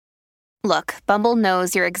Look, Bumble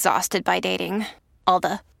knows you're exhausted by dating. All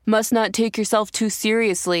the must not take yourself too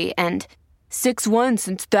seriously and 6'1"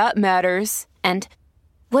 since that matters. And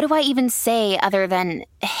what do I even say other than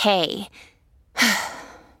hey?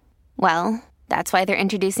 Well, that's why they're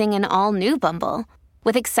introducing an all-new Bumble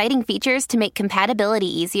with exciting features to make compatibility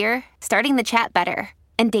easier, starting the chat better,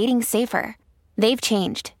 and dating safer. They've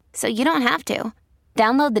changed, so you don't have to.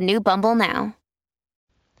 Download the new Bumble now.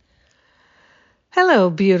 Hello,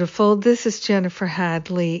 beautiful. This is Jennifer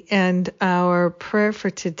Hadley, and our prayer for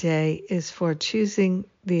today is for choosing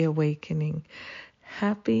the awakening.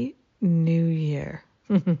 Happy New Year.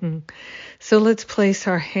 So let's place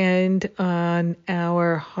our hand on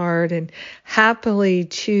our heart and happily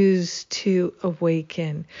choose to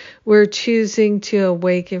awaken. We're choosing to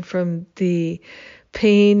awaken from the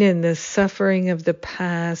pain and the suffering of the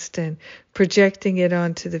past and projecting it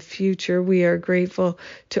onto the future. We are grateful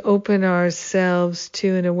to open ourselves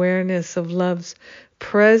to an awareness of love's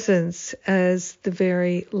presence as the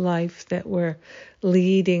very life that we're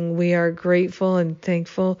leading. We are grateful and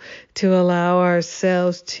thankful to allow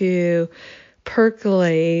ourselves to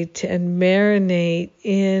percolate and marinate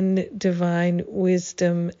in divine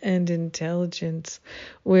wisdom and intelligence.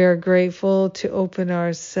 We are grateful to open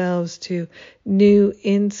ourselves to new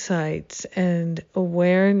insights and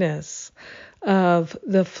awareness of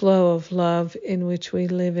the flow of love in which we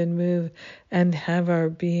live and move and have our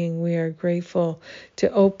being. We are grateful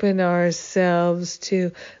to open ourselves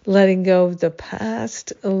to letting go of the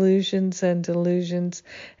past illusions and delusions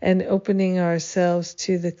and opening ourselves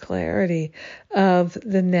to the clarity of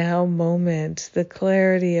the now moment, the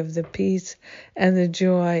clarity of the peace and the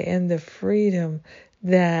joy and the freedom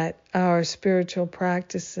that our spiritual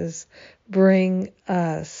practices bring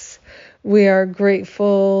us. We are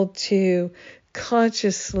grateful to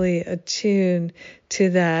consciously attune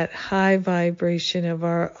to that high vibration of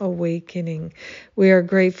our awakening. We are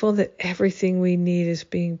grateful that everything we need is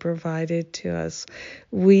being provided to us.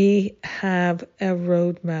 We have a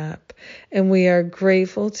roadmap, and we are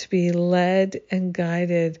grateful to be led and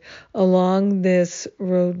guided along this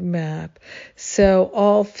roadmap. So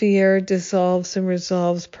all fear dissolves and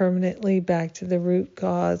resolves permanently back to the root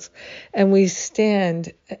cause, and we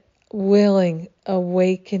stand willing,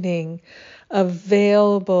 awakening,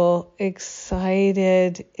 available,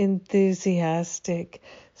 excited, enthusiastic.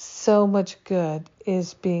 So much good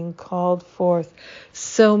is being called forth.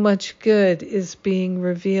 So much good is being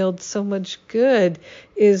revealed. So much good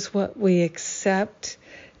is what we accept,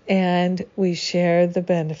 and we share the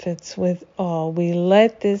benefits with all. We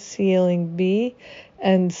let this healing be,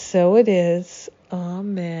 and so it is.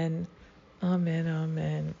 Amen. Amen.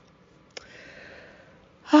 Amen.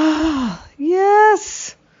 Ah,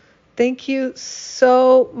 yes. Thank you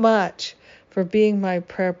so much for being my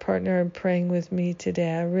prayer partner and praying with me today.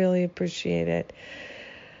 I really appreciate it.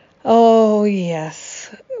 Oh,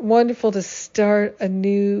 yes. Wonderful to start a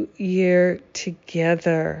new year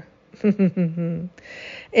together. And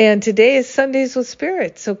today is Sundays with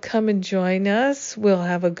Spirit, so come and join us. We'll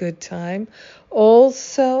have a good time.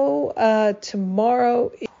 Also,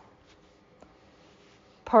 tomorrow,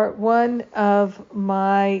 part 1 of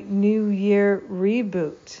my New Year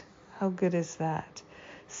reboot. How good is that?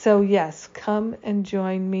 So yes, come and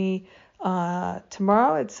join me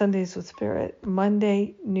tomorrow at Sundays with Spirit,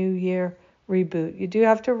 Monday, New Year reboot. You do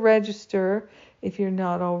have to register if you're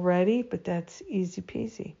not already, but that's easy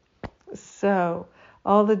peasy. So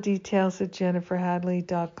all the details at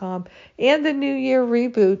jenniferhadley.com. And the New Year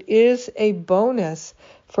reboot is a bonus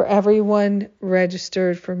for everyone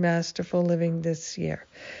registered for Masterful Living this year.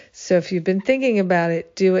 So if you've been thinking about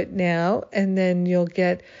it, do it now, and then you'll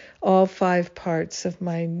get all 5 parts of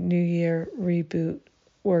my New Year reboot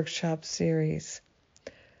workshop series.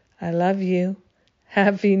 I love you.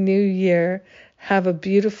 Happy New Year. Have a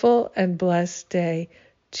beautiful and blessed day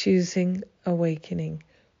choosing awakening.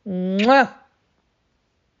 Mwah!